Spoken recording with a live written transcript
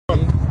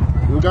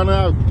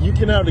You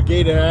can have the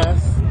gator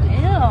ass.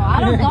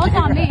 Ew, don't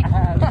tell me.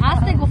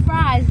 I'll stick with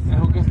fries. And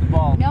who gets the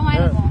ball? No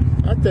animal.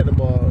 I take the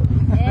ball.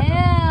 Ew.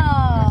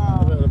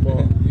 I take the ball.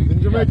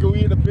 In Jamaica, we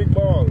eat the big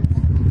balls.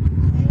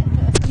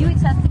 You eat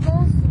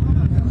testicles?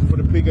 For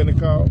the pig and the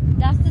cow.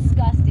 That's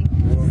disgusting.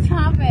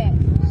 Stop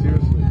it.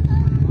 Seriously.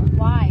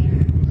 Why?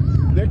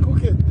 They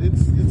cook it.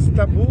 It's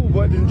taboo,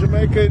 but in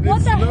Jamaica, it's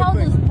What the hell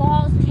nothing. does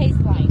balls taste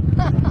like?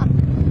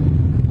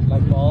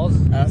 Like balls?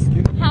 Ask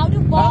you. How do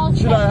balls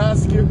Should taste? I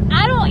ask you?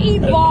 I don't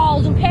eat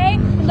balls, okay?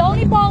 The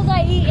only balls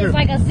I eat is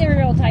like a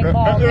cereal type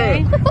ball,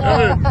 okay? So,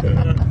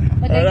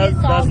 but they that's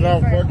get soggy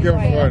not first fucking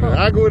before you- funny.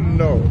 I wouldn't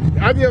know.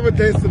 Have you ever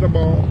tasted a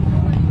ball?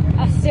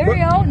 A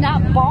cereal,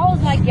 not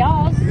balls like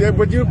y'all's. Yeah,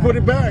 but you put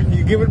it back.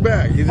 You give it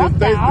back. You just What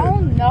the? taste I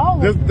don't know.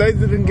 it. Just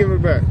taste it and give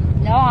it back.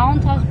 No, I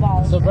don't touch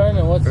balls. So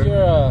Brandon, what's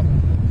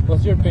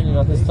your opinion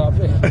on this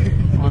topic?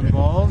 On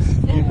balls?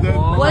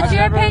 What's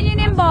your opinion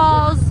in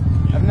balls?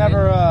 I've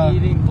never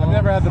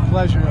had the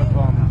pleasure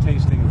of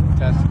tasting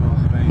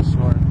testicles of any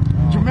sort.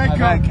 Jamaica. I've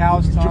had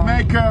cow's tongue.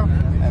 Jamaica.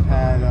 I've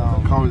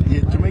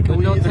had Jamaica.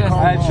 We eat the cow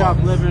I had balls.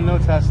 chopped liver, no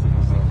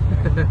testicles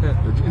though.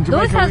 In Louis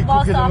Jamaica, has we ball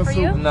cook it in style the for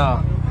soup. you?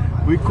 No.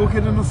 We cook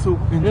it in the soup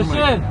in You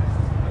Jamaica.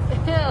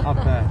 should. Not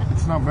bad.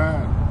 It's not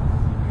bad.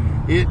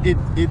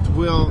 It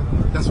will.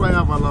 That's why I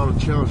have a lot of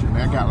children.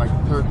 I got like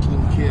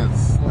 13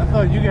 kids. I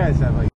thought you guys had like